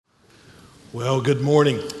Well, good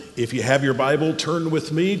morning. If you have your Bible, turn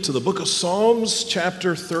with me to the book of Psalms,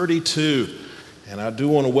 chapter 32. And I do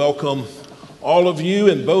want to welcome all of you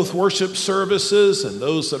in both worship services and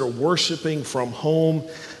those that are worshiping from home.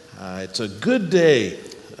 It's a good day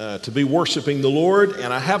to be worshiping the Lord,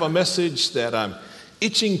 and I have a message that I'm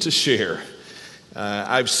itching to share.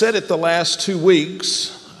 I've said it the last 2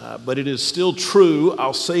 weeks, but it is still true.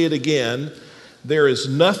 I'll say it again. There is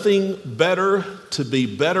nothing better to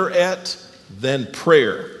be better at than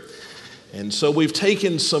prayer. And so we've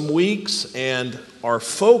taken some weeks and are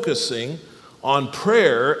focusing on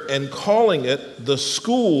prayer and calling it the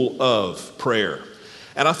school of prayer.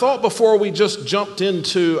 And I thought before we just jumped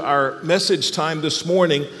into our message time this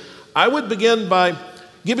morning, I would begin by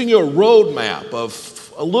giving you a roadmap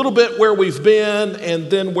of a little bit where we've been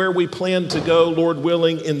and then where we plan to go, Lord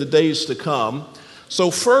willing, in the days to come.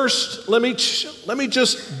 So first, let me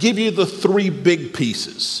just give you the 3 big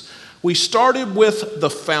pieces. We started with the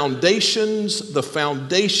foundations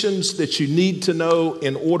that you need to know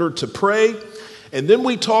in order to pray. And then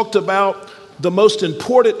we talked about the most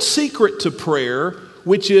important secret to prayer,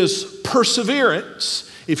 which is perseverance.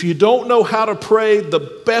 If you don't know how to pray,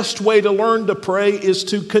 the best way to learn to pray is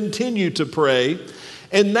to continue to pray.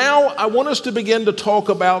 And now I want us to begin to talk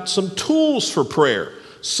about some tools for prayer,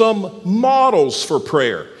 some models for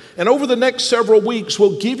prayer. And over the next several weeks,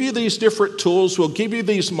 we'll give you these different tools, we'll give you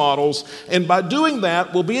these models, and by doing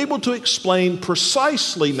that, we'll be able to explain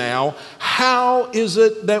precisely now how is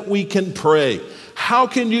it that we can pray. How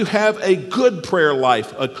can you have a good prayer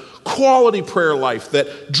life, a quality prayer life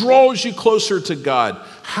that draws you closer to God?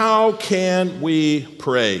 How can we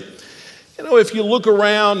pray? You know, if you look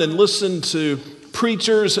around and listen to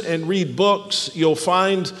preachers and read books, you'll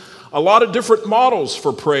find a lot of different models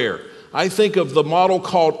for prayer. I think of the model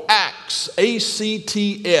called ACTS,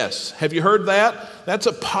 A-C-T-S. Have you heard that? That's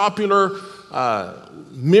a popular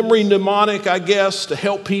memory mnemonic, I guess, to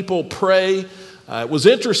help people pray. It was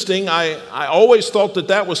interesting. I always thought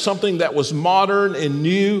that was something that was modern and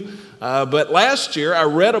new. But last year, I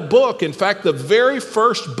read a book. In fact, the very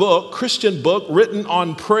first book, Christian book, written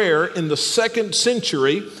on prayer in the 2nd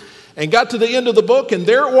century, and got to the end of the book, and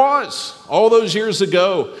there it was, all those years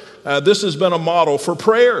ago. This has been a model for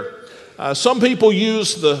prayer. Some people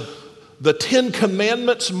use the 10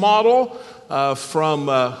 Commandments model from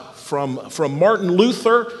Martin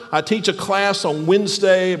Luther. I teach a class on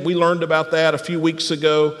Wednesday. We learned about that a few weeks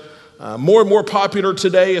ago. More and more popular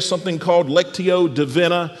today is something called Lectio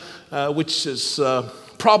Divina, which is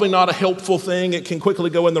probably not a helpful thing. It can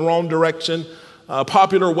quickly go in the wrong direction. A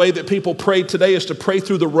popular way that people pray today is to pray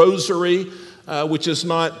through the rosary, which is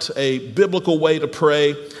not a biblical way to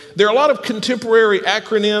pray. There are a lot of contemporary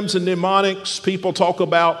acronyms and mnemonics. People talk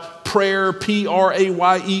about prayer,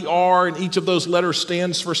 P-R-A-Y-E-R, and each of those letters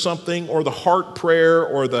stands for something, or the heart prayer,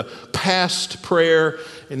 or the past prayer,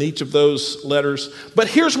 and each of those letters. But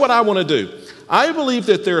here's what I want to do. I believe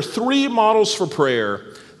that there are 3 models for prayer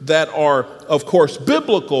that are, of course,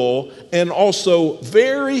 biblical and also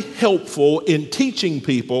very helpful in teaching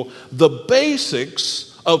people the basics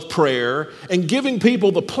of prayer and giving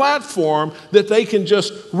people the platform that they can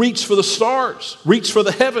just reach for the stars, reach for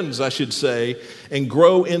the heavens, I should say, and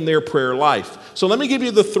grow in their prayer life. So let me give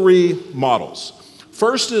you the 3 models.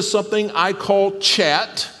 First is something I call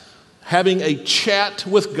chat, having a chat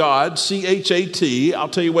with God, C-H-A-T. I'll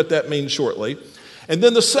tell you what that means shortly. And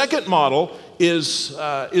then the second model is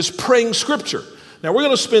praying scripture. Now we're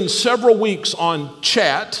going to spend several weeks on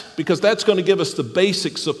chat because that's going to give us the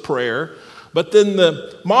basics of prayer. But then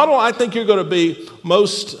the model I think you're going to be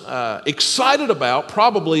most excited about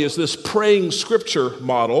probably is this praying scripture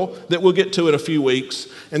model that we'll get to in a few weeks.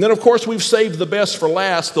 And then, of course, we've saved the best for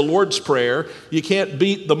last, the Lord's Prayer. You can't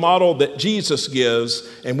beat the model that Jesus gives,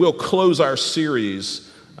 and we'll close our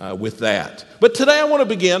series with that. But today I want to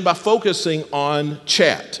begin by focusing on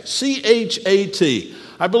chat, C-H-A-T.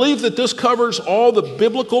 I believe that this covers all the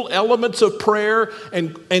biblical elements of prayer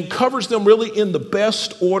and covers them really in the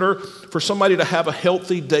best order for somebody to have a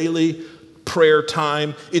healthy daily prayer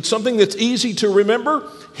time. It's something that's easy to remember.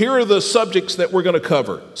 Here are the subjects that we're going to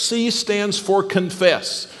cover. C stands for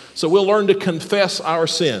confess. So we'll learn to confess our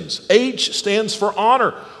sins. H stands for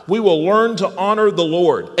honor. We will learn to honor the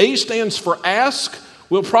Lord. A stands for ask.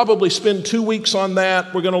 We'll probably spend 2 weeks on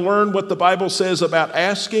that. We're going to learn what the Bible says about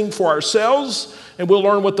asking for ourselves, and we'll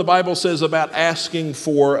learn what the Bible says about asking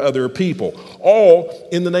for other people, all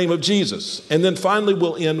in the name of Jesus. And then finally,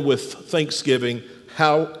 we'll end with thanksgiving,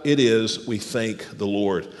 how it is we thank the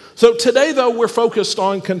Lord. So today, though, we're focused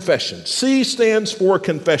on confession. C stands for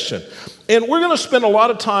confession. And we're going to spend a lot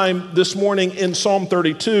of time this morning in Psalm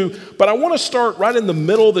 32, but I want to start right in the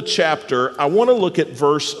middle of the chapter. I want to look at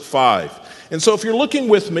verse 5. And so if you're looking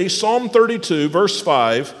with me, Psalm 32, verse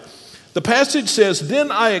 5, the passage says,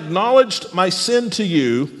 "Then I acknowledged my sin to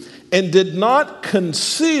you and did not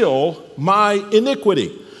conceal my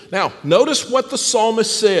iniquity." Now, notice what the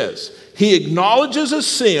psalmist says. He acknowledges his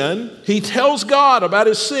sin, he tells God about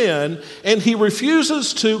his sin, and he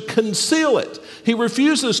refuses to conceal it. He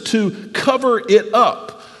refuses to cover it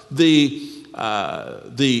up. The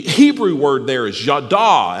Hebrew word there is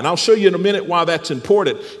yada, and I'll show you in a minute why that's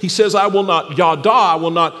important. He says, I will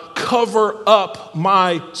not cover up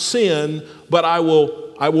my sin, but I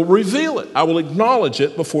will reveal it. I will acknowledge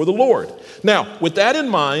it before the Lord. Now, with that in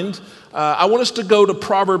mind, I want us to go to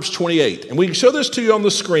Proverbs 28. And we can show this to you on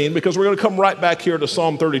the screen because we're going to come right back here to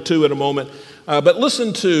Psalm 32 in a moment. But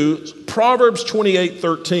listen to Proverbs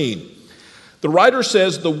 28:13. The writer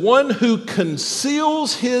says, "The one who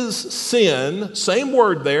conceals his sin," same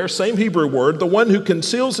word there, same Hebrew word, "the one who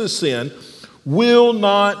conceals his sin will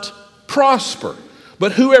not prosper.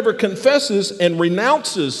 But whoever confesses and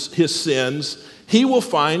renounces his sins, he will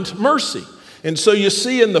find mercy." And so you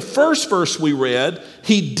see in the first verse we read,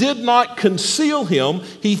 he did not conceal him.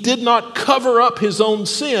 He did not cover up his own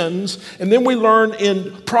sins. And then we learn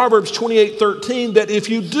in Proverbs 28:13 that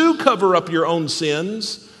if you do cover up your own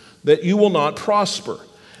sins, that you will not prosper.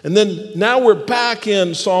 And then now we're back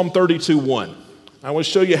in Psalm 32:1. I want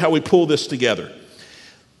to show you how we pull this together.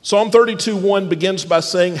 Psalm 32:1 begins by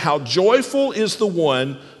saying, "How joyful is the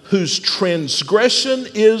one whose transgression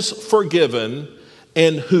is forgiven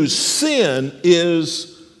and whose sin is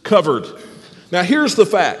covered." Now here's the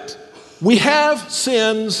fact. We have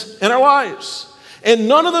sins in our lives, and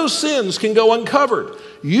none of those sins can go uncovered.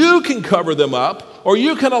 You can cover them up, or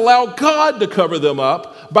you can allow God to cover them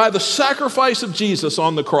up by the sacrifice of Jesus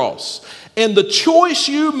on the cross. And the choice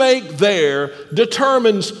you make there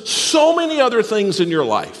determines so many other things in your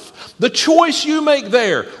life. The choice you make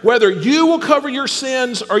there, whether you will cover your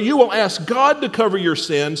sins or you will ask God to cover your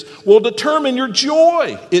sins, will determine your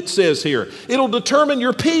joy, it says here. It'll determine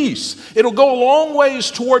your peace. It'll go a long ways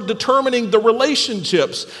toward determining the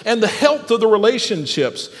relationships and the health of the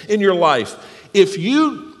relationships in your life. If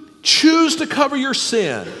you choose to cover your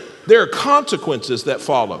sin, there are consequences that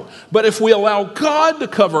follow. But if we allow God to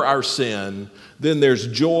cover our sin, then there's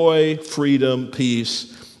joy, freedom, peace,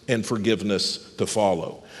 and forgiveness to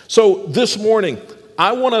follow. So this morning,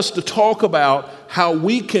 I want us to talk about how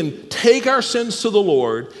we can take our sins to the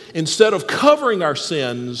Lord. Instead of covering our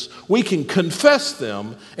sins, we can confess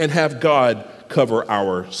them and have God cover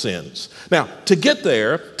our sins. Now, to get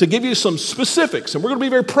there, to give you some specifics, and we're going to be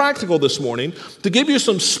very practical this morning, to give you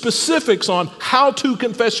some specifics on how to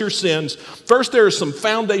confess your sins, first there are some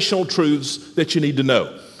foundational truths that you need to know.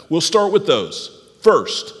 We'll start with those.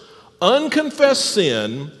 First, unconfessed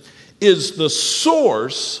sin is the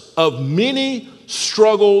source of many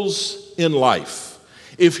struggles in life.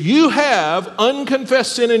 If you have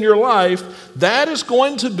unconfessed sin in your life, that is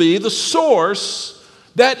going to be the source,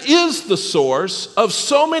 that is the source of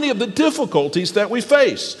so many of the difficulties that we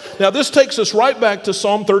face. Now this takes us right back to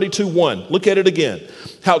Psalm 32:1. Look at it again.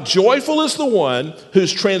 "How joyful is the one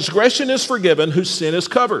whose transgression is forgiven, whose sin is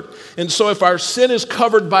covered." And so if our sin is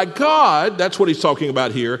covered by God, that's what he's talking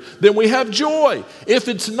about here, then we have joy. If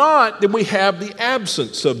it's not, then we have the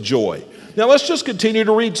absence of joy. Now let's just continue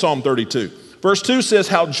to read Psalm 32. Verse 2 says,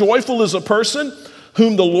 "How joyful is a person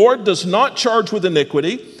whom the Lord does not charge with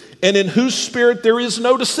iniquity, and in whose spirit there is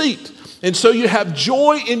no deceit." And so you have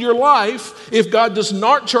joy in your life if God does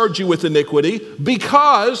not charge you with iniquity,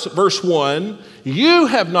 because, verse 1, you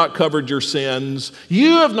have not covered your sins,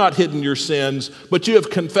 you have not hidden your sins, but you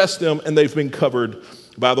have confessed them and they've been covered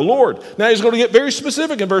by the Lord. Now he's going to get very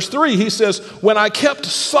specific in verse 3. He says, "When I kept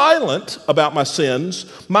silent about my sins,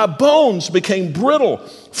 my bones became brittle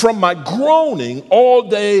from my groaning all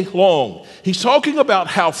day long." He's talking about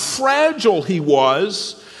how fragile he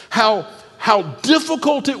was, how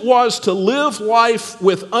difficult it was to live life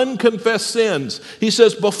with unconfessed sins. He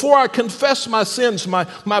says, before I confessed my sins,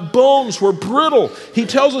 my bones were brittle. He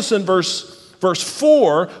tells us in verse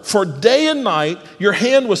 4, "For day and night your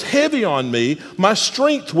hand was heavy on me. My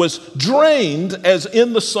strength was drained as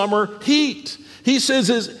in the summer heat." He says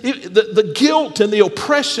the guilt and the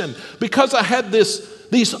oppression, because I had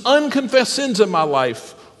these unconfessed sins in my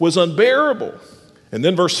life, was unbearable. And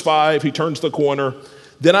then verse 5, he turns the corner.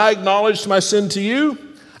 "Then I acknowledged my sin to you.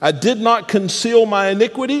 I did not conceal my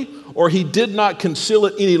iniquity or he did not conceal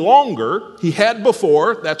it any longer. He had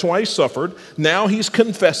before, that's why he suffered. Now he's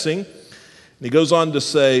confessing. And he goes on to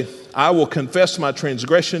say, I will confess my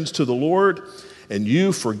transgressions to the Lord, and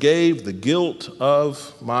you forgave the guilt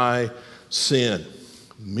of my sin.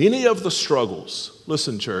 Many of the struggles,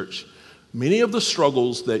 listen, church, many of the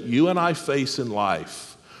struggles that you and I face in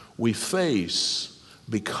life, we face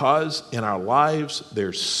because in our lives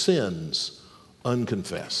there's sins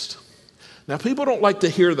unconfessed. Now, people don't like to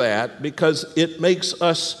hear that because it makes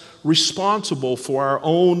us responsible for our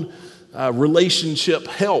own relationship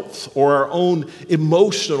health or our own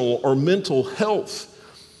emotional or mental health.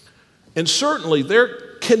 And certainly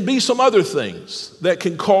there can be some other things that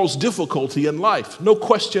can cause difficulty in life, no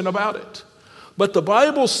question about it. But the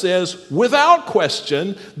Bible says without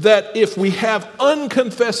question that if we have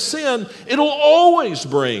unconfessed sin, it'll always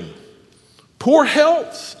bring poor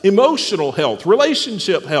health, emotional health,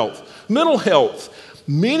 relationship health, mental health.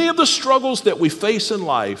 Many of the struggles that we face in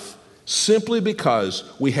life simply because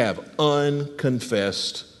we have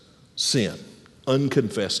unconfessed sin.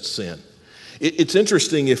 Unconfessed sin. It's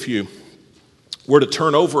interesting if you were to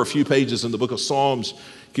turn over a few pages in the book of Psalms,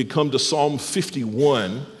 you could come to Psalm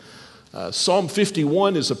 51. Psalm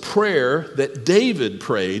 51 is a prayer that David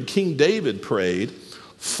prayed, King David prayed,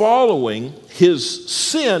 following his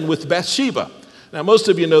sin with Bathsheba. Now, most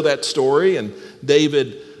of you know that story, and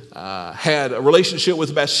David had a relationship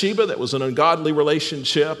with Bathsheba that was an ungodly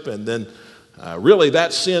relationship, and then really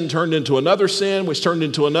that sin turned into another sin, which turned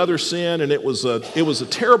into another sin, and it was a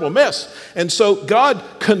terrible mess. And so God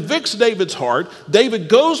convicts David's heart. David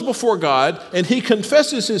goes before God, and he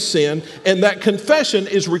confesses his sin, and that confession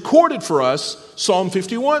is recorded for us, Psalm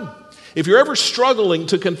 51. If you're ever struggling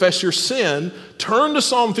to confess your sin, turn to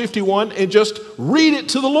Psalm 51 and just read it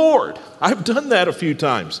to the Lord. I've done that a few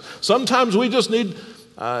times. Sometimes we just need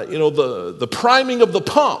the priming of the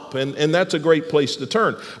pump, and that's a great place to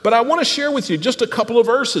turn. But I want to share with you just a couple of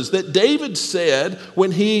verses that David said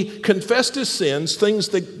when he confessed his sins, things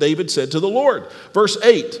that David said to the Lord. Verse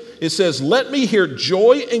 8, it says, let me hear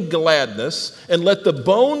joy and gladness, and let the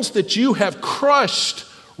bones that you have crushed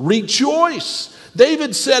rejoice.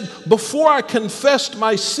 David said, before I confessed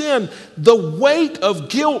my sin, the weight of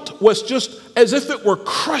guilt was just as if it were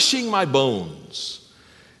crushing my bones.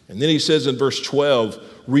 And then he says in verse 12,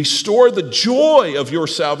 restore the joy of your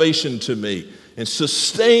salvation to me and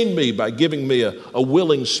sustain me by giving me a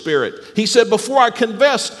willing spirit. He said, before I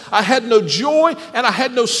confessed, I had no joy and I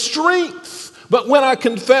had no strength. But when I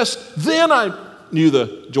confessed, then I knew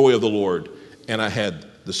the joy of the Lord and I had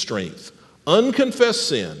the strength. Unconfessed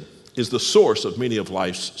sin is the source of many of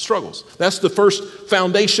life's struggles. That's the first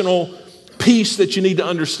foundational piece that you need to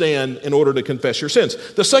understand in order to confess your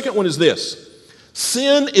sins. The second one is this.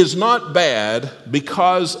 Sin is not bad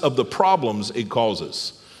because of the problems it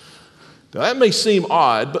causes. Now, that may seem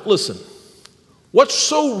odd, but listen. What's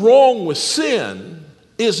so wrong with sin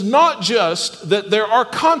is not just that there are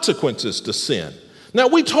consequences to sin. Now,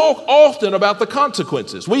 we talk often about the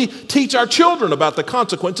consequences. We teach our children about the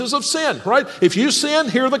consequences of sin, right? If you sin,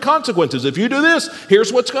 here are the consequences. If you do this,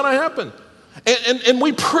 here's what's going to happen. And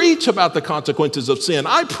we preach about the consequences of sin.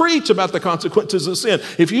 I preach about the consequences of sin.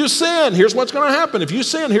 If you sin, here's what's going to happen. If you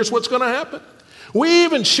sin, here's what's going to happen. We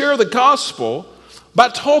even share the gospel by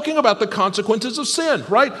talking about the consequences of sin,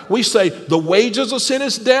 right? We say the wages of sin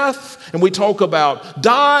is death, and we talk about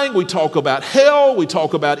dying, we talk about hell, we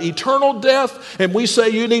talk about eternal death, and we say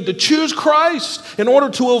you need to choose Christ in order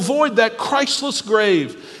to avoid that Christless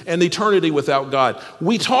grave and eternity without God.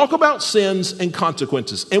 We talk about sins and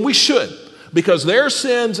consequences, and we should, because there are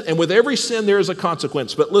sins, and with every sin there is a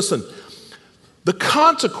consequence. But listen, the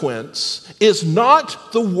consequence is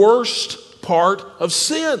not the worst part of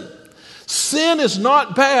sin. Sin is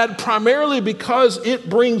not bad primarily because it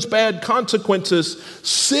brings bad consequences.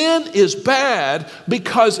 Sin is bad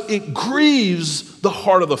because it grieves the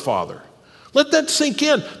heart of the Father. Let that sink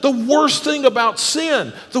in. The worst thing about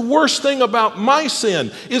sin, the worst thing about my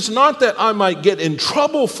sin is not that I might get in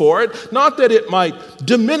trouble for it, not that it might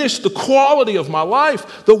diminish the quality of my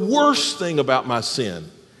life. The worst thing about my sin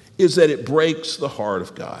is that it breaks the heart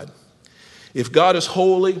of God. If God is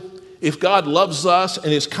holy, if God loves us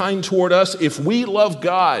and is kind toward us, if we love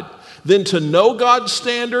God, then to know God's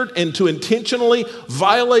standard and to intentionally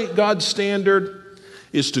violate God's standard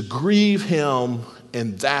is to grieve Him,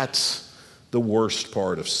 and that's the worst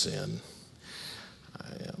part of sin. I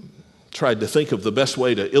tried to think of the best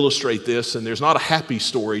way to illustrate this, and there's not a happy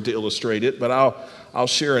story to illustrate it, but I'll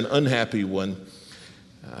share an unhappy one.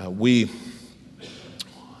 We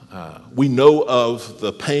know of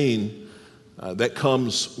the pain that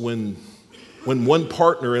comes when one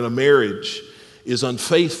partner in a marriage is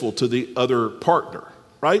unfaithful to the other partner,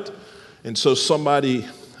 right? And so somebody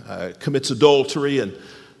commits adultery and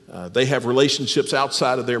they have relationships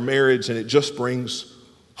outside of their marriage, and it just brings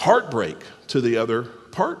heartbreak to the other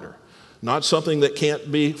partner. Not something that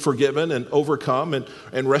can't be forgiven and overcome,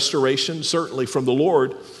 and restoration, certainly from the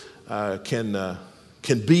Lord, can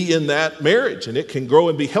be in that marriage, and it can grow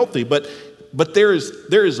and be healthy. But there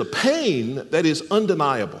is a pain that is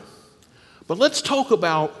undeniable. But let's talk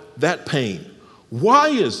about that pain. Why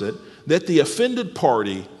is it that the offended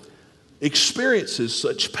party experiences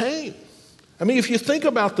such pain? I mean, if you think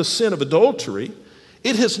about the sin of adultery,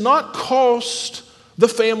 it has not cost the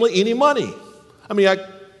family any money. I mean, I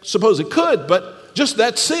suppose it could, but just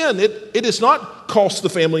that sin, it has not cost the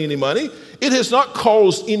family any money. It has not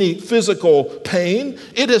caused any physical pain.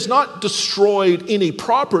 It has not destroyed any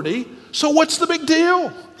property. So what's the big deal?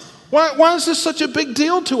 Why is this such a big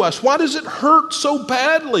deal to us? Why does it hurt so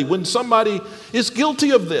badly when somebody is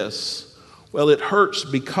guilty of this? Well, it hurts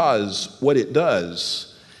because what it does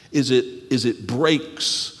is it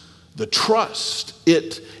breaks the trust.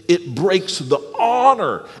 It breaks the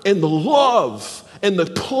honor and the love and the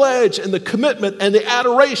pledge and the commitment and the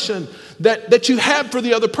adoration that you have for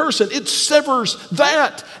the other person. It severs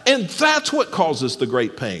that, and that's what causes the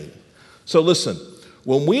great pain. So listen,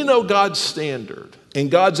 when we know God's standard and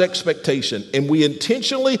God's expectation, and we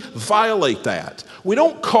intentionally violate that, we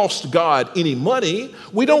don't cost God any money.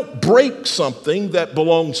 We don't break something that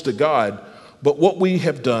belongs to God. But what we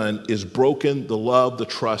have done is broken the love, the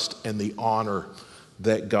trust, and the honor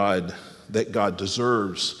that God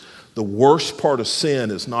deserves. The worst part of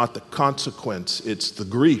sin is not the consequence, it's the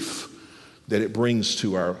grief that it brings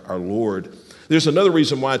to our Lord. There's another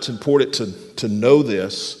reason why it's important to know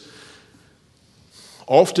this.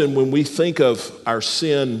 Often when we think of our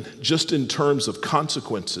sin just in terms of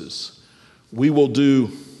consequences, we will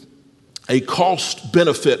do a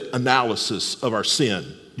cost-benefit analysis of our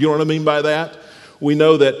sin. You know what I mean by that? We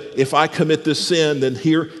know that if I commit this sin, then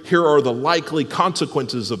here are the likely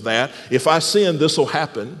consequences of that. If I sin, this will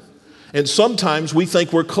happen. And sometimes we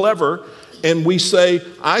think we're clever and we say,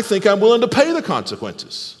 I think I'm willing to pay the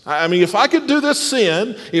consequences. I mean, if I could do this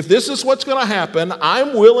sin, if this is what's going to happen,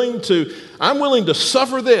 I'm willing to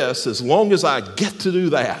suffer this as long as I get to do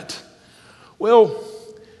that. Well,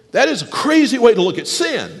 that is a crazy way to look at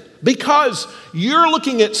sin, because you're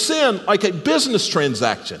looking at sin like a business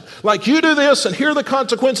transaction. Like, you do this and here are the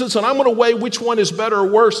consequences, and I'm going to weigh which one is better or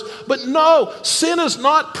worse. But no, sin is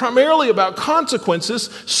not primarily about consequences.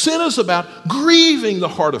 Sin is about grieving the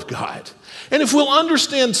heart of God. And if we'll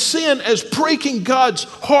understand sin as breaking God's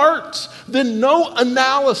heart, then no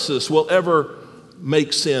analysis will ever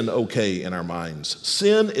make sin okay in our minds.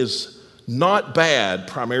 Sin is not bad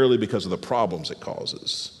primarily because of the problems it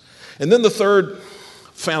causes. And then the third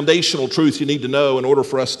foundational truth you need to know in order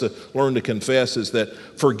for us to learn to confess is that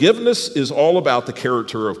forgiveness is all about the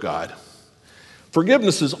character of God.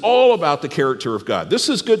 Forgiveness is all about the character of God. This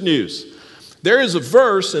is good news. There is a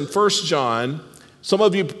verse in 1 John. Some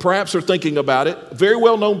of you perhaps are thinking about it. A very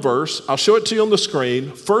well-known verse. I'll show it to you on the screen.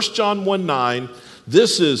 1 John 1:9.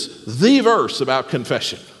 This is the verse about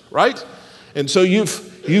confession, right? And so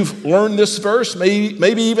you've learned this verse.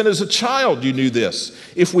 Maybe even as a child you knew this.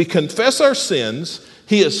 If we confess our sins,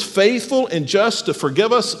 He is faithful and just to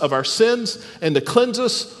forgive us of our sins and to cleanse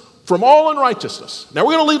us from all unrighteousness. Now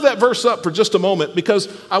we're going to leave that verse up for just a moment because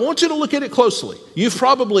I want you to look at it closely. You've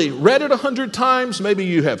probably read it 100 times. Maybe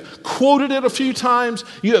you have quoted it a few times.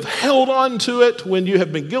 You have held on to it when you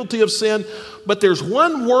have been guilty of sin. But there's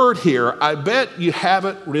one word here I bet you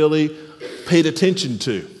haven't really paid attention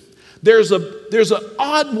to. There's an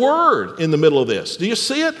odd word in the middle of this. Do you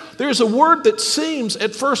see it? There's a word that seems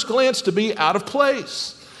at first glance to be out of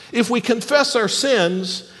place. If we confess our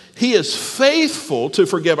sins, He is faithful to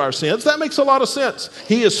forgive our sins. That makes a lot of sense.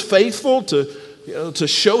 He is faithful to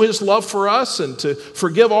show His love for us and to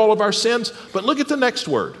forgive all of our sins. But look at the next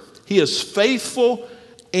word. He is faithful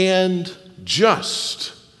and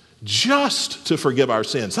just to forgive our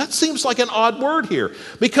sins. That seems like an odd word here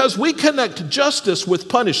because we connect justice with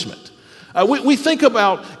punishment. We think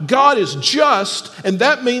about God is just, and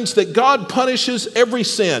that means that God punishes every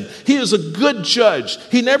sin. He is a good judge.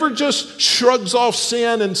 He never just shrugs off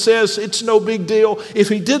sin and says it's no big deal. If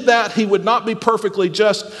He did that, He would not be perfectly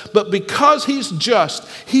just. But because He's just,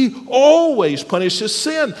 He always punishes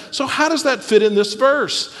sin. So how does that fit in this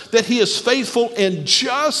verse? That He is faithful and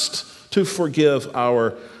just to forgive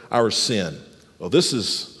our sin. Well, this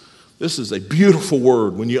is a beautiful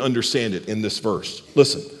word when you understand it in this verse.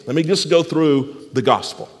 Listen, let me just go through the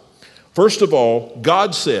gospel. First of all,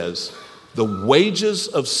 God says the wages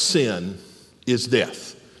of sin is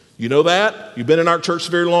death. You know that? You've been in our church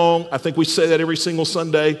very long. I think we say that every single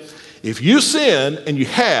Sunday. If you sin, and you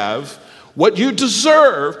have, what you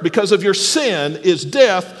deserve because of your sin is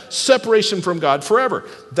death, separation from God forever.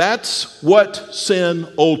 That's what sin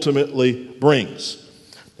ultimately brings.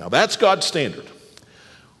 Now that's God's standard.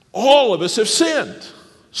 All of us have sinned.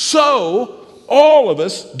 So all of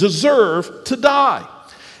us deserve to die.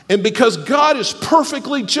 And because God is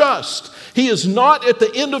perfectly just, He is not at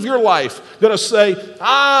the end of your life going to say,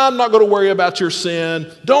 I'm not going to worry about your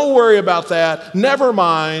sin. Don't worry about that. Never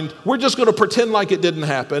mind. We're just going to pretend like it didn't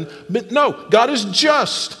happen. But no, God is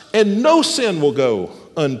just, and no sin will go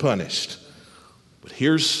unpunished. But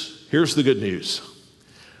here's the good news.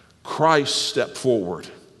 Christ stepped forward,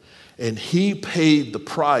 and He paid the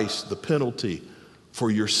price, the penalty for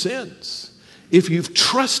your sins. If you've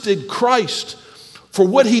trusted Christ for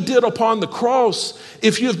what He did upon the cross,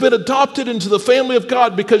 if you've been adopted into the family of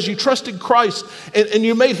God because you trusted Christ and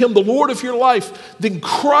you made Him the Lord of your life, then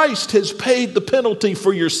Christ has paid the penalty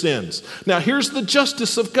for your sins. Now here's the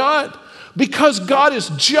justice of God. Because God is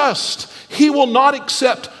just, He will not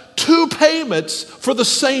accept two payments for the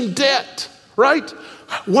same debt, right?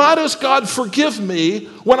 Why does God forgive me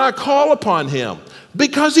when I call upon Him?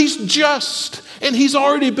 Because He's just, and He's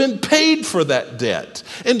already been paid for that debt.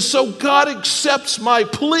 And so God accepts my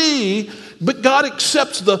plea, but God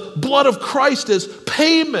accepts the blood of Christ as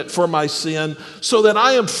payment for my sin so that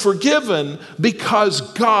I am forgiven because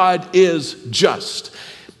God is just.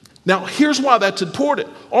 Now, here's why that's important.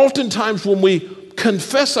 Oftentimes when we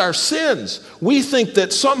confess our sins, we think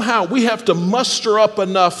that somehow we have to muster up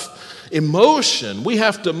enough emotion. We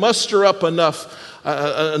have to muster up enough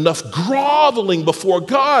groveling before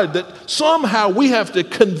God that somehow we have to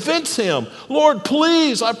convince Him, Lord,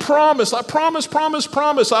 please, I promise,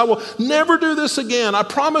 I will never do this again. I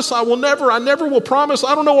promise I never will promise.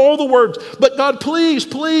 I don't know all the words, but God,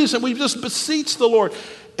 please. And we just beseech the Lord.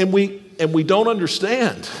 And we don't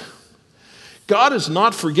understand. God is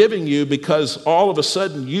not forgiving you because all of a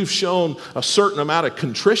sudden you've shown a certain amount of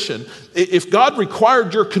contrition. If God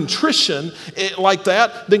required your contrition like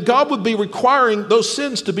that, then God would be requiring those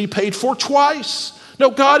sins to be paid for twice. No,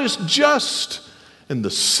 God is just, and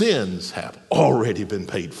the sins have already been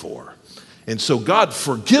paid for. And so God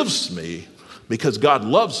forgives me because God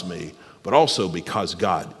loves me, but also because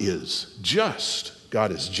God is just.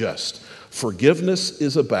 God is just. Forgiveness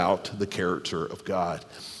is about the character of God.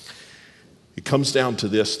 It comes down to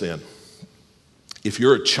this then. If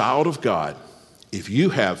you're a child of God, if you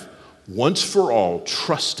have once for all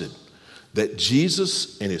trusted that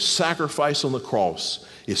Jesus and His sacrifice on the cross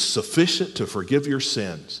is sufficient to forgive your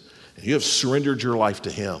sins, and you have surrendered your life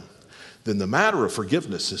to Him, then the matter of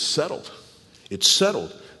forgiveness is settled. It's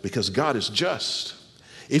settled because God is just.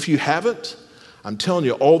 If you haven't, I'm telling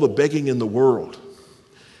you, all the begging in the world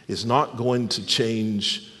is not going to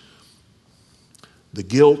change the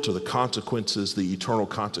guilt or the consequences, the eternal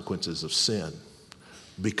consequences of sin,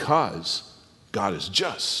 because God is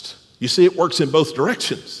just. You see, it works in both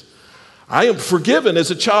directions. I am forgiven as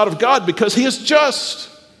a child of God because He is just.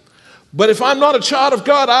 But if I'm not a child of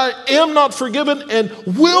God, I am not forgiven and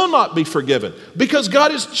will not be forgiven because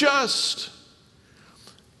God is just.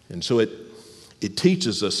 And so it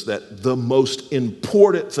teaches us that the most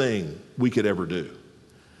important thing we could ever do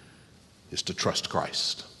is to trust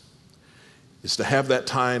Christ. Is to have that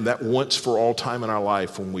time, that once for all time in our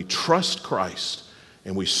life when we trust Christ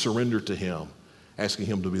and we surrender to Him, asking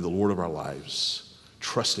Him to be the Lord of our lives,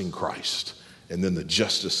 trusting Christ, and then the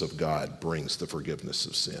justice of God brings the forgiveness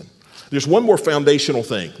of sin. There's one more foundational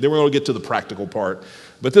thing, then we're going to get to the practical part,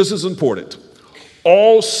 but this is important.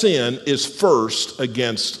 All sin is first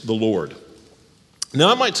against the Lord. Now,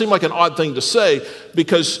 that might seem like an odd thing to say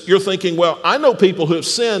because you're thinking, well, I know people who have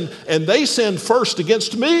sinned and they sinned first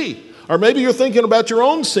against me. Or maybe you're thinking about your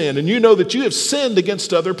own sin and you know that you have sinned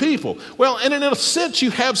against other people. Well, and in a sense,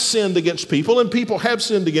 you have sinned against people and people have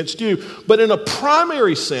sinned against you. But in a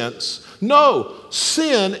primary sense, no,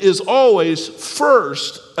 sin is always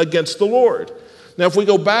first against the Lord. Now, if we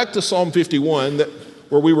go back to Psalm 51,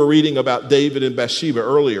 where we were reading about David and Bathsheba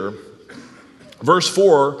earlier, verse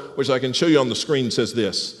 4, which I can show you on the screen, says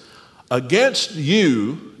this: against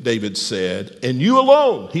you, David said, and you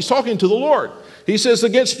alone. He's talking to the Lord. He says,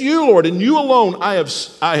 against you, Lord, and you alone, I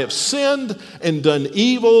have sinned and done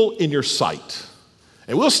evil in your sight.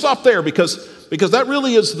 And we'll stop there because that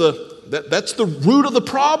really is that's the root of the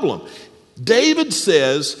problem. David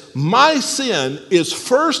says, my sin is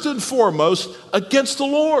first and foremost against the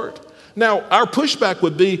Lord. Now, our pushback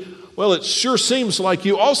would be, well, it sure seems like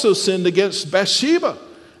you also sinned against Bathsheba.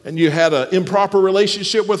 And you had an improper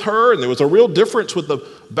relationship with her, and there was a real difference with the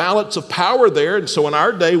balance of power there. And so in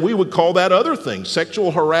our day, we would call that other things.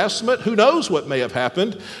 Sexual harassment, who knows what may have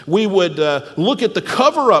happened. We would look at the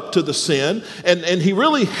cover-up to the sin, and he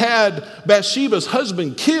really had Bathsheba's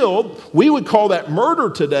husband killed. We would call that murder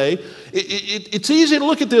today. It's easy to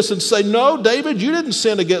look at this and say, no, David, you didn't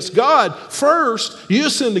sin against God. First, you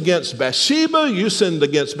sinned against Bathsheba. You sinned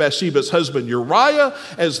against Bathsheba's husband Uriah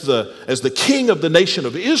as the king of the nation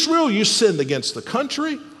of Israel. You sinned against the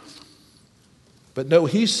country. But no,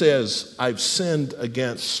 he says, I've sinned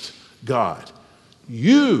against God.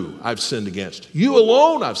 You I've sinned against. You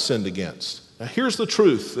alone I've sinned against. Now here's the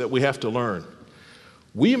truth that we have to learn.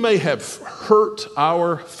 We may have hurt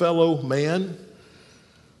our fellow man,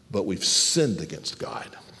 but we've sinned against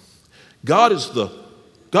God. God is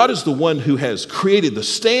the one who has created the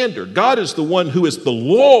standard. God is the one who is the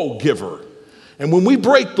lawgiver. And when we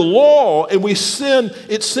break the law and we sin,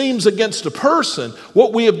 it seems, against a person,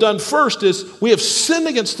 what we have done first is we have sinned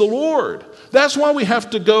against the Lord. That's why we have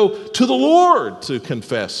to go to the Lord to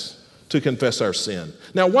confess our sin.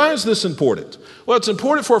 Now, why is this important? Well, it's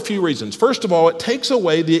important for a few reasons. First of all, it takes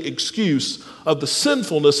away the excuse of the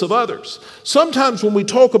sinfulness of others. Sometimes when we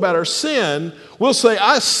talk about our sin, we'll say,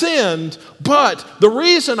 I sinned, but the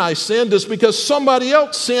reason I sinned is because somebody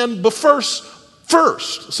else sinned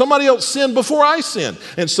first. Somebody else sinned before I sinned.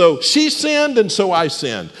 And so she sinned, and so I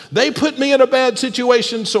sinned. They put me in a bad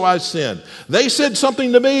situation, so I sinned. They said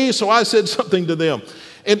something to me, so I said something to them.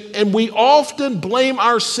 And we often blame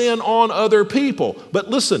our sin on other people. But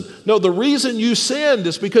listen, no, the reason you sinned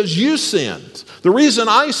is because you sinned. The reason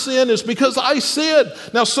I sin is because I sinned.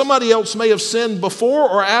 Now, somebody else may have sinned before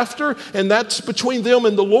or after, and that's between them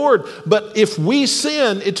and the Lord. But if we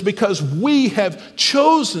sin, it's because we have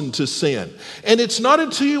chosen to sin. And it's not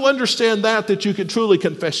until you understand that you can truly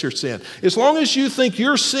confess your sin. As long as you think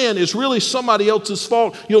your sin is really somebody else's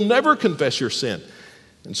fault, you'll never confess your sin.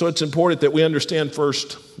 And so it's important that we understand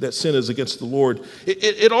first that sin is against the Lord.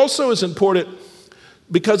 It also is important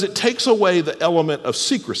because it takes away the element of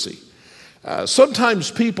secrecy.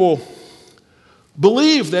 Sometimes people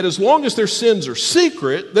believe that as long as their sins are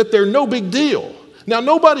secret, that they're no big deal. Now,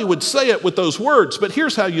 nobody would say it with those words, but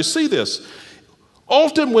here's how you see this.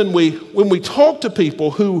 Often when we talk to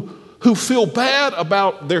people who feel bad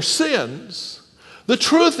about their sins, the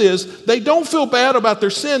truth is, they don't feel bad about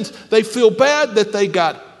their sins. They feel bad that they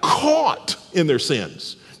got caught in their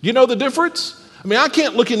sins. You know the difference? I mean, I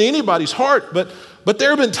can't look into anybody's heart, but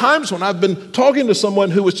there have been times when I've been talking to someone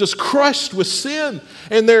who was just crushed with sin,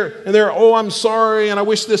 and they're, oh, I'm sorry, and I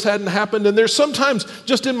wish this hadn't happened. And there's sometimes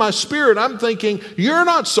just in my spirit, I'm thinking, you're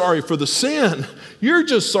not sorry for the sin. You're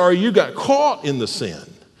just sorry you got caught in the sin.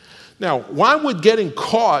 Now, why would getting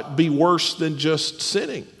caught be worse than just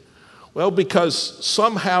sinning? Well, because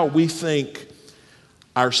somehow we think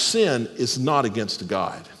our sin is not against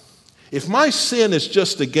God. If my sin is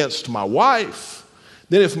just against my wife,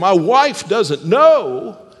 then if my wife doesn't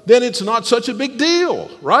know, then it's not such a big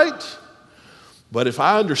deal, right? But if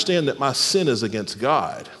I understand that my sin is against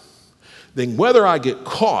God, then whether I get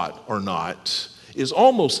caught or not is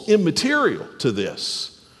almost immaterial to this.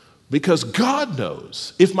 Because God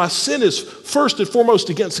knows if my sin is first and foremost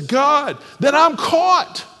against God, then I'm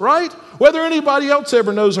caught, right? Whether anybody else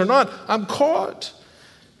ever knows or not, I'm caught.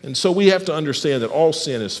 And so we have to understand that all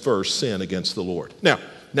sin is first sin against the Lord. Now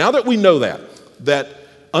that we know that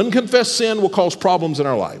unconfessed sin will cause problems in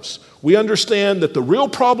our lives, we understand that the real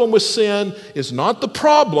problem with sin is not the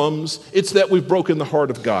problems, it's that we've broken the heart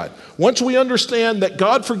of God. Once we understand that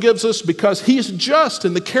God forgives us because He's just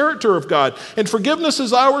in the character of God, and forgiveness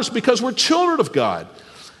is ours because we're children of God.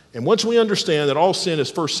 And once we understand that all sin is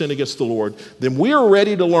first sin against the Lord, then we are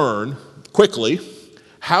ready to learn quickly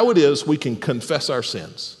how it is we can confess our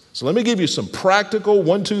sins. So let me give you some practical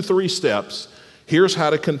 1, 2, 3 steps. Here's how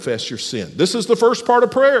to confess your sin. This is the first part of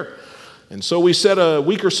prayer. And so we said a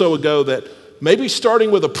week or so ago that maybe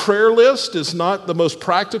starting with a prayer list is not the most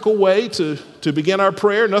practical way to begin our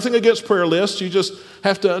prayer. Nothing against prayer lists. You just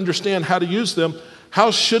have to understand how to use them.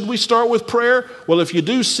 How should we start with prayer? Well, if you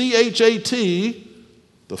do CHAT,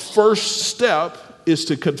 the first step is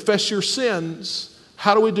to confess your sins.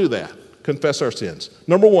 How do we do that? Confess our sins.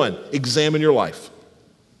 Number 1, examine your life.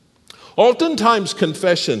 Oftentimes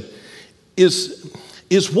confession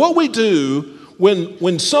is what we do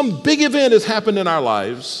when some big event has happened in our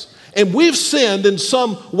lives and we've sinned in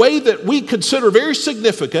some way that we consider very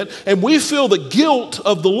significant, and we feel the guilt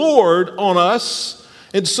of the Lord on us,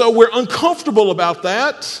 and so we're uncomfortable about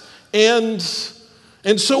that, and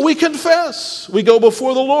so we confess. We go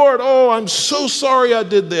before the Lord. Oh, I'm so sorry I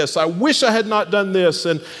did this. I wish I had not done this.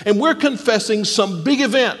 And we're confessing some big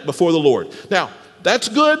event before the Lord. Now, that's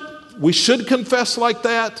good. We should confess like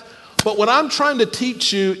that. But what I'm trying to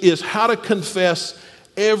teach you is how to confess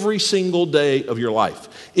every single day of your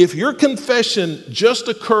life. If your confession just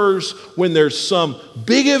occurs when there's some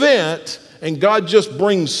big event and God just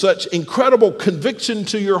brings such incredible conviction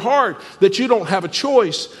to your heart that you don't have a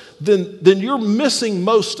choice, then you're missing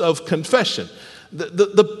most of confession.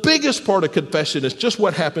 The biggest part of confession is just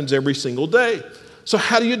what happens every single day. So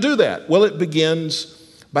how do you do that? Well, it begins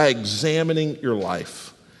by examining your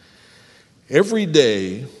life. Every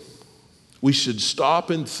day, we should stop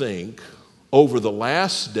and think over the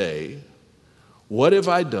last day, what have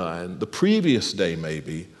I done, the previous day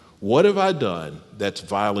maybe, what have I done that's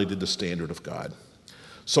violated the standard of God?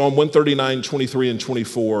 Psalm 139, 23 and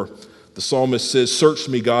 24, the psalmist says, "Search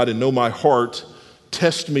me, God, and know my heart.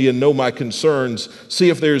 Test me and know my concerns. See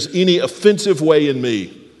if there's any offensive way in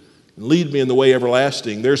me, and lead me in the way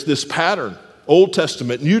everlasting." There's this pattern. Old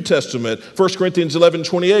Testament, New Testament, 1 Corinthians 11,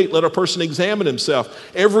 28, let a person examine himself.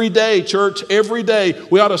 Every day, church, every day,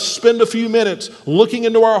 we ought to spend a few minutes looking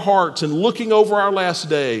into our hearts and looking over our last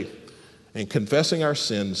day and confessing our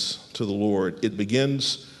sins to the Lord. It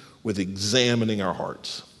begins with examining our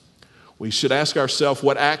hearts. We should ask ourselves,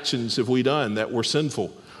 what actions have we done that were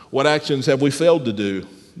sinful? What actions have we failed to do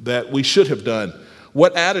that we should have done?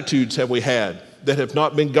 What attitudes have we had that have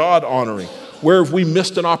not been God-honoring? Where have we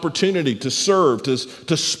missed an opportunity to serve,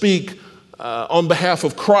 to speak on behalf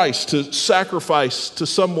of Christ, to sacrifice to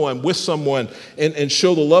someone, with someone, and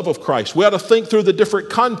show the love of Christ? We ought to think through the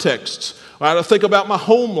different contexts. I ought to think about my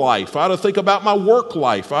home life. I ought to think about my work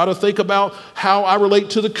life. I ought to think about how I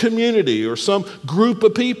relate to the community or some group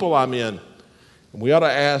of people I'm in. And we ought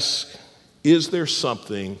to ask, is there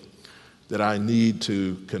something that I need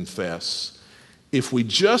to confess? If we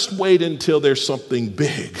just wait until there's something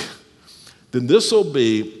big, then this will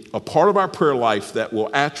be a part of our prayer life that will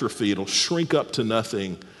atrophy. It'll shrink up to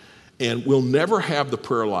nothing, and we'll never have the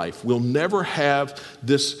prayer life. We'll never have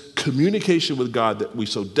this communication with God that we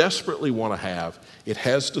so desperately want to have. It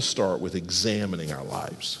has to start with examining our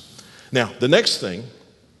lives. Now, the next thing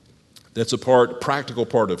that's practical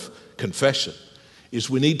part of confession is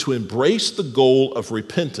we need to embrace the goal of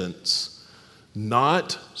repentance,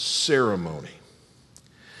 not ceremony.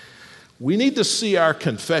 We need to see our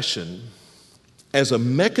confession as a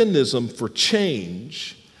mechanism for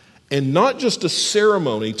change and not just a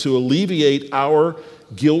ceremony to alleviate our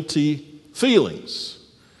guilty feelings.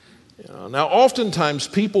 Now, oftentimes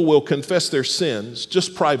people will confess their sins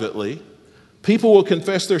just privately. People will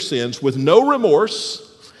confess their sins with no remorse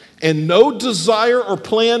and no desire or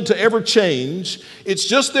plan to ever change. It's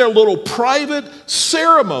just their little private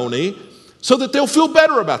ceremony so that they'll feel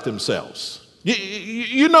better about themselves.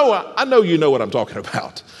 I know you know what I'm talking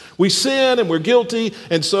about. We sin and we're guilty,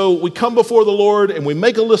 and so we come before the Lord and we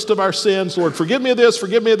make a list of our sins. Lord, forgive me of this,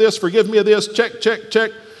 forgive me of this, forgive me of this, check, check,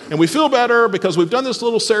 check. And we feel better because we've done this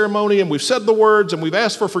little ceremony and we've said the words and we've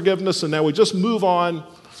asked for forgiveness, and now we just move on.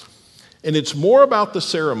 And it's more about the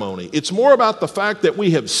ceremony. It's more about the fact that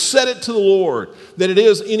we have said it to the Lord than it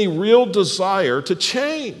is any real desire to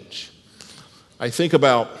change. I think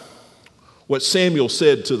about what Samuel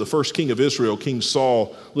said to the first king of Israel, King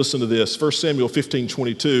Saul. Listen to this, 1 Samuel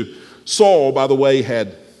 15:22. Saul, by the way,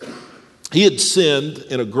 had sinned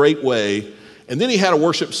in a great way, and then he had a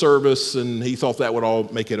worship service, and he thought that would all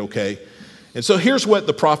make it okay. And so here's what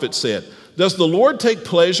the prophet said. "Does the Lord take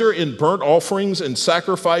pleasure in burnt offerings and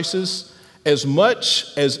sacrifices as much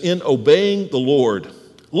as in obeying the Lord?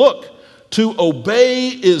 Look, to obey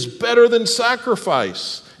is better than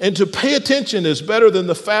sacrifice, and to pay attention is better than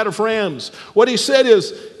the fat of rams." What he said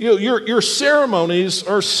is, your ceremonies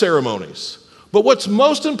are ceremonies, but what's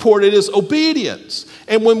most important is obedience.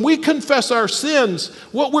 And when we confess our sins,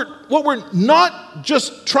 what we're not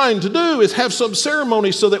just trying to do is have some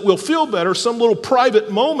ceremony so that we'll feel better, some little private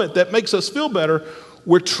moment that makes us feel better.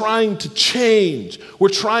 We're trying to change. We're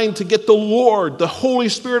trying to get the Lord, the Holy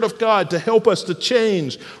Spirit of God, to help us to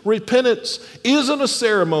change. Repentance isn't a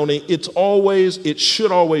ceremony. It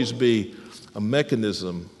should always be a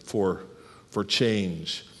mechanism for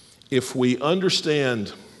change. If we don't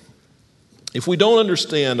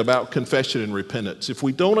understand about confession and repentance, if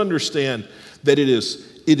we don't understand that it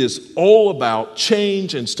is all about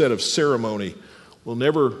change instead of ceremony, we'll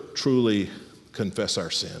never truly confess our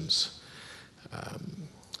sins.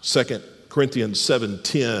 2 Corinthians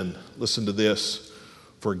 7:10, listen to this.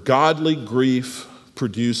 "For godly grief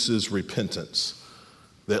produces repentance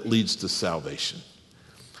that leads to salvation."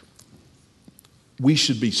 We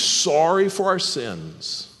should be sorry for our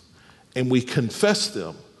sins, and we confess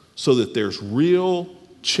them so that there's real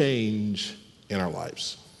change in our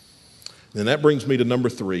lives. And that brings me to number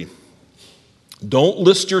 3. Don't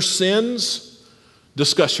list your sins,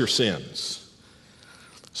 discuss your sins.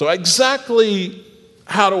 So exactly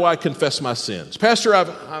how do I confess my sins? Pastor,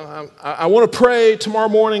 I want to pray tomorrow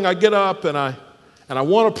morning. I get up and I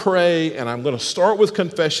want to pray, and I'm going to start with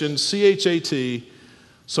confession, CHAT.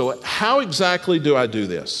 So how exactly do I do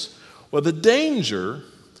this? Well, the danger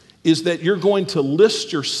is that you're going to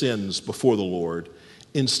list your sins before the Lord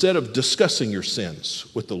instead of discussing your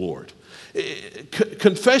sins with the Lord.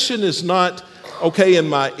 Confession is not, okay, in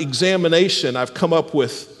my examination, I've come up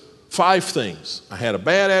with 5 things. I had a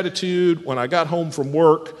bad attitude when I got home from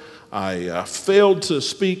work. I failed to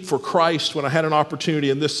speak for Christ when I had an opportunity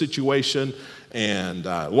in this situation, and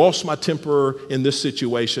I lost my temper in this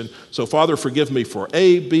situation. So, Father, forgive me for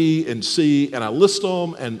A, B, and C, and I list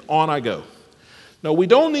them, and on I go. No, we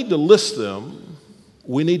don't need to list them.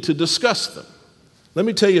 We need to discuss them. Let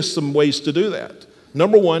me tell you some ways to do that.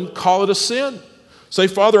 Number 1, call it a sin. Say,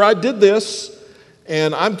 Father, I did this,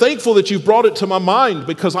 and I'm thankful that you've brought it to my mind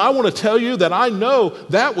because I want to tell you that I know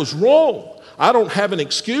that was wrong. I don't have an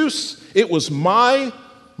excuse. It was my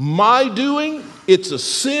doing. It's a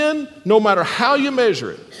sin, no matter how you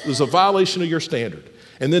measure it. It was a violation of your standard.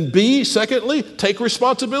 And then B, secondly, take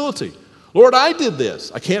responsibility. Lord, I did this.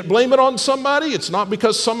 I can't blame it on somebody. It's not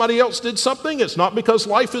because somebody else did something. It's not because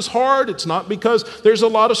life is hard. It's not because there's a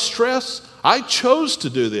lot of stress. I chose to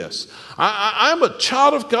do this. I'm a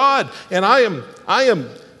child of God, and I am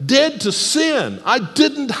dead to sin. I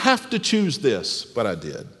didn't have to choose this, but I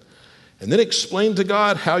did. And then explain to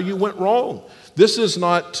God how you went wrong. This is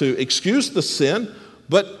not to excuse the sin,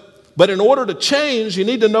 but in order to change, you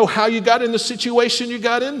need to know how you got in the situation you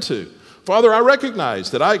got into. Father, I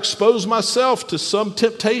recognize that I exposed myself to some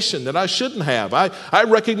temptation that I shouldn't have. I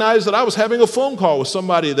recognize that I was having a phone call with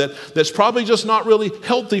somebody that's probably just not really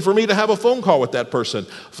healthy for me to have a phone call with that person.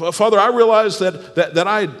 Father, I realize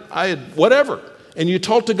that I had whatever. And you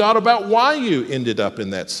talk to God about why you ended up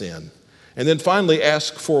in that sin. And then finally,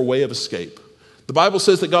 ask for a way of escape. The Bible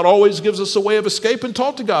says that God always gives us a way of escape, and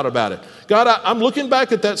talk to God about it. God, I'm looking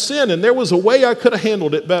back at that sin, and there was a way I could have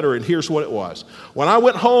handled it better, and here's what it was. When I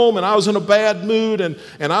went home and I was in a bad mood and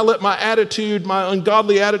I let my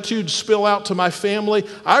ungodly attitude spill out to my family,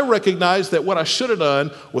 I recognized that what I should have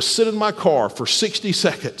done was sit in my car for 60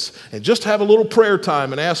 seconds and just have a little prayer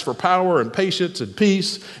time and ask for power and patience and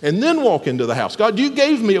peace, and then walk into the house. God, you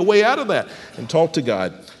gave me a way out of that, and talk to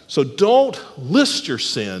God. So don't list your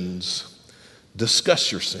sins.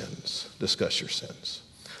 Discuss your sins. Discuss your sins.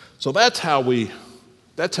 So that's how we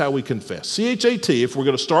confess. CHAT, if we're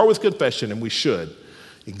going to start with confession, and we should,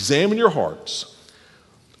 examine your hearts.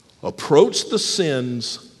 Approach the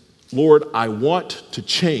sins, Lord, I want to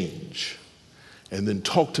change. And then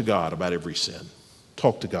talk to God about every sin.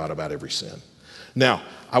 Talk to God about every sin. Now,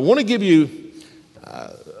 I want to give you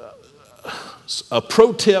a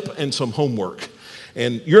pro tip and some homework.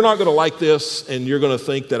 And you're not going to like this, and you're going to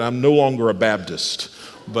think that I'm no longer a Baptist.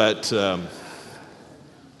 But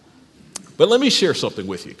let me share something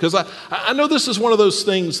with you, because I know this is one of those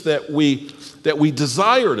things that we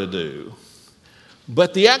desire to do,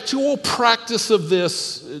 but the actual practice of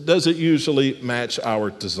this doesn't usually match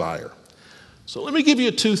our desire. So let me give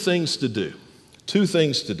you 2 things to do. 2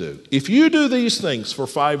 things to do. If you do these things for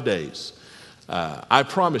 5 days, I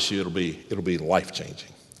promise you it'll be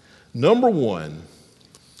life-changing. Number 1,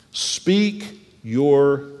 speak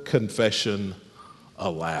your confession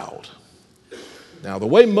aloud. Now, the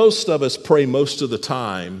way most of us pray most of the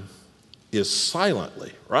time is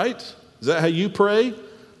silently, right? Is that how you pray?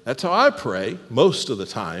 That's how I pray most of the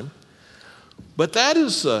time. But that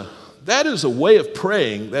is a way of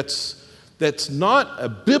praying that's not a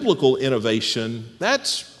biblical innovation.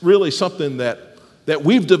 That's really something that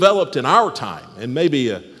we've developed in our time and maybe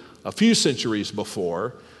a few centuries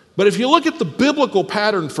before. But if you look at the biblical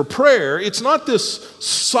pattern for prayer, it's not this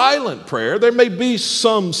silent prayer. There may be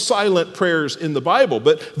some silent prayers in the Bible,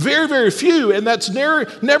 but very, very few, and that's never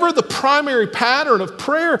the primary pattern of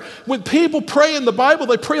prayer. When people pray in the Bible,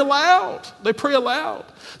 they pray aloud. They pray aloud.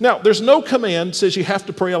 Now, there's no command that says you have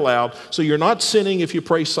to pray aloud, so you're not sinning if you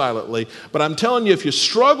pray silently. But I'm telling you, if you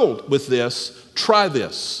struggled with this, try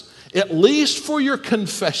this. At least for your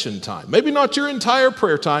confession time, maybe not your entire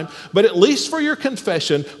prayer time, but at least for your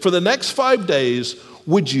confession, for the next 5 days,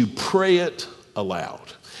 would you pray it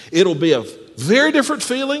aloud? It'll be a very different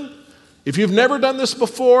feeling. If you've never done this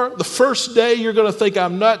before, the first day you're going to think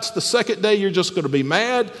I'm nuts. The second day you're just going to be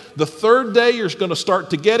mad. The third day you're going to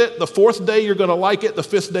start to get it. The fourth day you're going to like it. The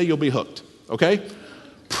fifth day you'll be hooked, okay?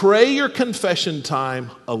 Pray your confession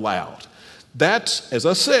time aloud. That's, as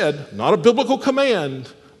I said, not a biblical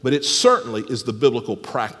command, but it certainly is the biblical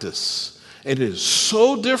practice. And it is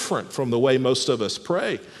so different from the way most of us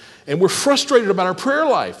pray. And we're frustrated about our prayer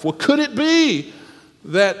life. Well, could it be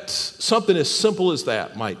that something as simple as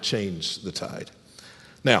that might change the tide?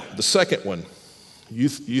 Now, the second one, you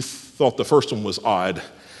thought the first one was odd.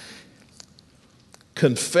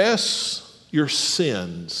 Confess your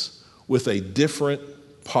sins with a different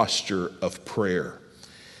posture of prayer.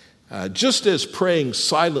 Just as praying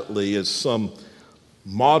silently is some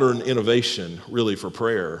modern innovation, really, for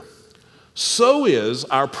prayer, so is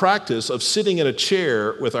our practice of sitting in a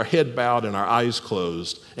chair with our head bowed and our eyes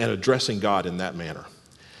closed and addressing God in that manner.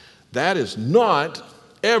 That is not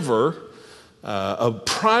ever a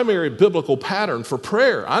primary biblical pattern for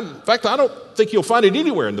prayer. In fact, I don't think you'll find it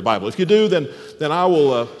anywhere in the Bible. If you do, then I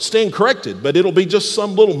will stand corrected, but it'll be just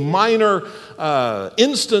some little minor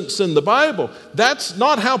instance in the Bible. That's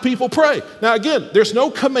not how people pray. Now, again, there's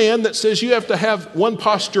no command that says you have to have one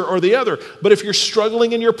posture or the other, but if you're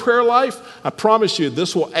struggling in your prayer life, I promise you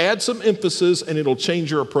this will add some emphasis and it'll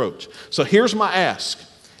change your approach. So here's my ask.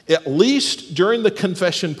 At least during the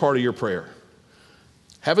confession part of your prayer,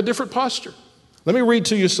 have a different posture. Let me read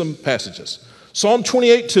to you some passages. Psalm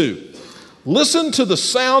 28:2. Listen to the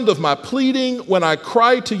sound of my pleading when I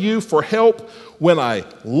cry to you for help, when I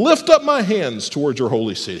lift up my hands toward your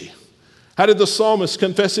holy city. How did the psalmist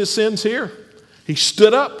confess his sins here? He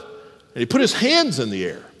stood up and he put his hands in the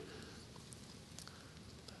air.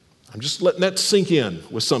 I'm just letting that sink in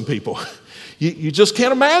with some people. You just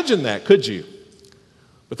can't imagine that, could you?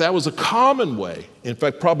 But that was a common way, in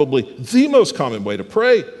fact, probably the most common way to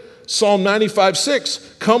pray. Psalm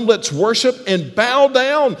 95:6, come, let's worship and bow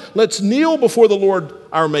down. Let's kneel before the Lord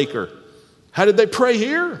our Maker. How did they pray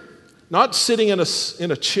here? Not sitting in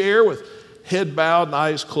a chair with head bowed and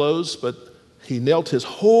eyes closed, but he knelt his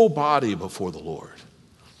whole body before the Lord.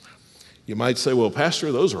 You might say, well,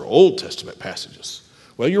 Pastor, those are Old Testament passages.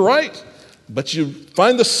 Well, you're right, but you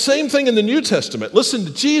find the same thing in the New Testament. Listen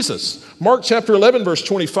to Jesus. Mark chapter 11, verse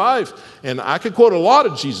 25, and I could quote a lot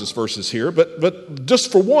of Jesus verses here, but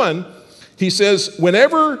just for one, he says,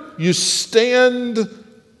 whenever you stand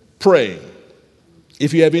praying,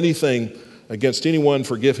 if you have anything against anyone,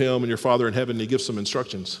 forgive him and your Father in heaven. And he gives some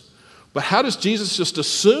instructions. But how does Jesus just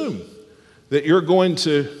assume that you're going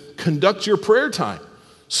to conduct your prayer time?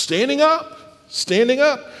 Standing up.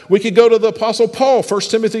 We could go to the Apostle Paul, 1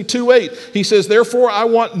 Timothy 2:8. He says, therefore, I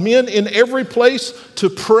want men in every place to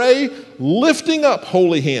pray, lifting up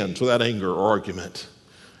holy hands without anger or argument.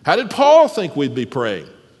 How did Paul think we'd be praying?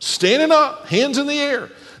 Standing up, hands in the air.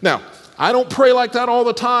 Now, I don't pray like that all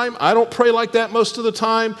the time. I don't pray like that most of the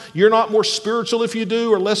time. You're not more spiritual if you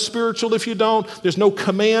do or less spiritual if you don't. There's no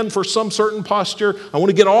command for some certain posture. I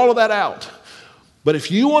want to get all of that out. But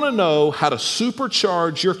if you want to know how to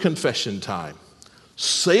supercharge your confession time,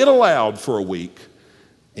 say it aloud for a week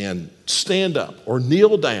and stand up or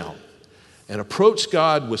kneel down and approach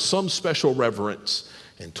God with some special reverence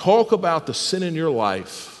and talk about the sin in your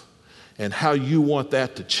life and how you want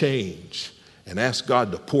that to change. And ask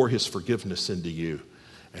God to pour his forgiveness into you.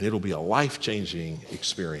 And it'll be a life-changing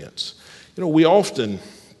experience. You know, we often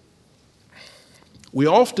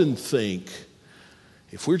think,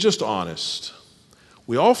 if we're just honest,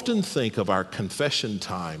 we often think of our confession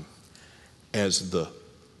time as the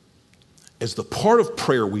part of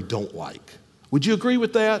prayer we don't like. Would you agree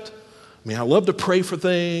with that? I mean, I love to pray for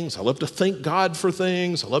things. I love to thank God for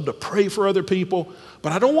things. I love to pray for other people.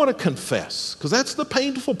 But I don't want to confess because that's the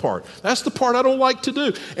painful part. That's the part I don't like to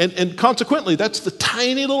do. And consequently, that's the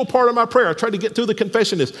tiny little part of my prayer. I try to get through the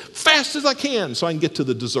confession as fast as I can so I can get to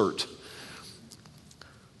the dessert.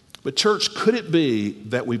 But church, could it be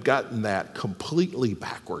that we've gotten that completely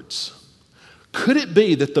backwards? Could it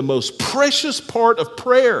be that the most precious part of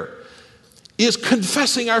prayer is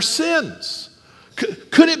confessing our sins?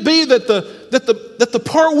 Could it be that the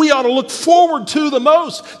part we ought to look forward to the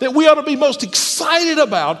most, that we ought to be most excited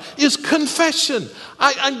about, is confession?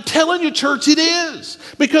 I'm telling you, church, it is.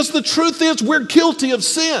 Because the truth is we're guilty of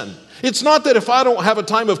sin. It's not that if I don't have a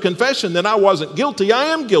time of confession, then I wasn't guilty. I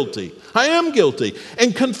am guilty.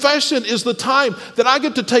 And confession is the time that I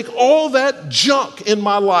get to take all that junk in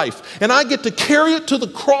my life and I get to carry it to the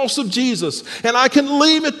cross of Jesus and I can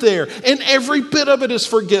leave it there and every bit of it is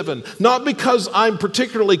forgiven. Not because I'm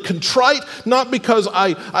particularly contrite, not because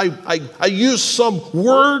I use some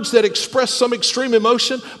words that express some extreme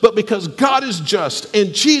emotion, but because God is just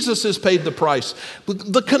and Jesus has paid the price.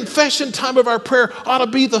 The confession time of our prayer ought to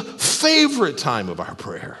be the favorite time of our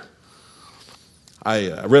prayer.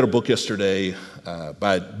 I read a book yesterday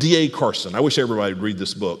by D.A. Carson. I wish everybody would read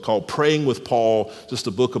this book called Praying with Paul, just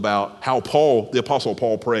a book about how the Apostle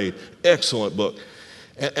Paul prayed. Excellent book.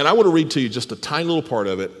 And I want to read to you just a tiny little part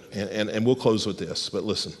of it, and we'll close with this. But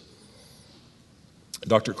listen,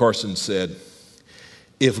 Dr. Carson said,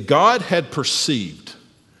 if God had perceived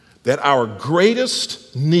that our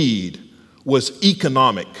greatest need was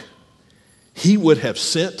economic, he would have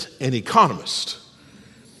sent an economist.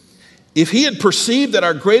 If he had perceived that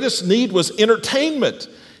our greatest need was entertainment,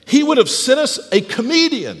 he would have sent us a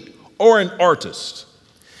comedian or an artist.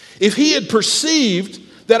 If he had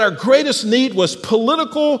perceived that our greatest need was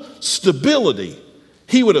political stability,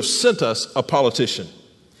 he would have sent us a politician.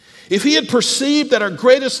 If he had perceived that our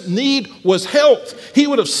greatest need was health, he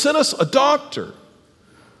would have sent us a doctor.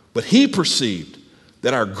 But he perceived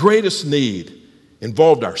that our greatest need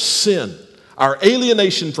involved our sin, our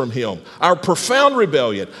alienation from him, our profound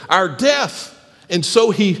rebellion, our death. And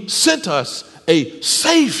so he sent us a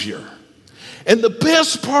Savior. And the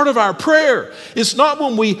best part of our prayer is not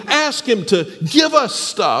when we ask him to give us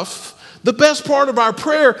stuff. The best part of our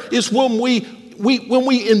prayer is when we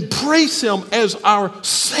embrace him as our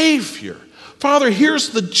Savior. Father, here's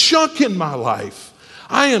the junk in my life.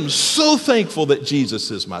 I am so thankful that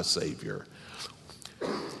Jesus is my Savior.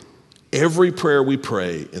 Every prayer we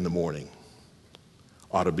pray in the morning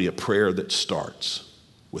ought to be a prayer that starts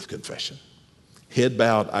with confession. Head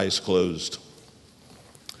bowed, eyes closed.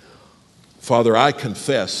 Father, I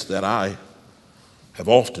confess that I have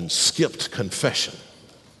often skipped confession.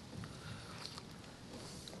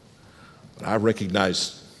 But I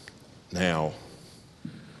recognize now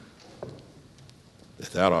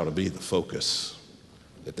that ought to be the focus,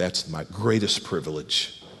 that's my greatest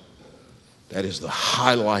privilege. That is the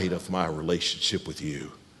highlight of my relationship with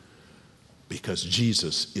you, because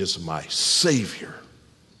Jesus is my Savior.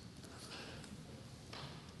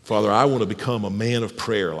 Father, I want to become a man of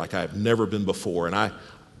prayer like I've never been before. And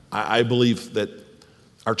I believe that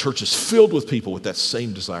our church is filled with people with that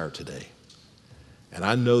same desire today. And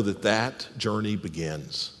I know that that journey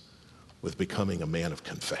begins with becoming a man of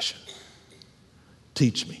confession.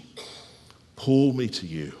 Teach me, pull me to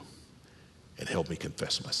you, and help me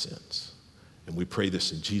confess my sins. And we pray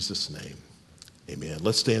this in Jesus' name. Amen.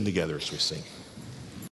 Let's stand together as we sing.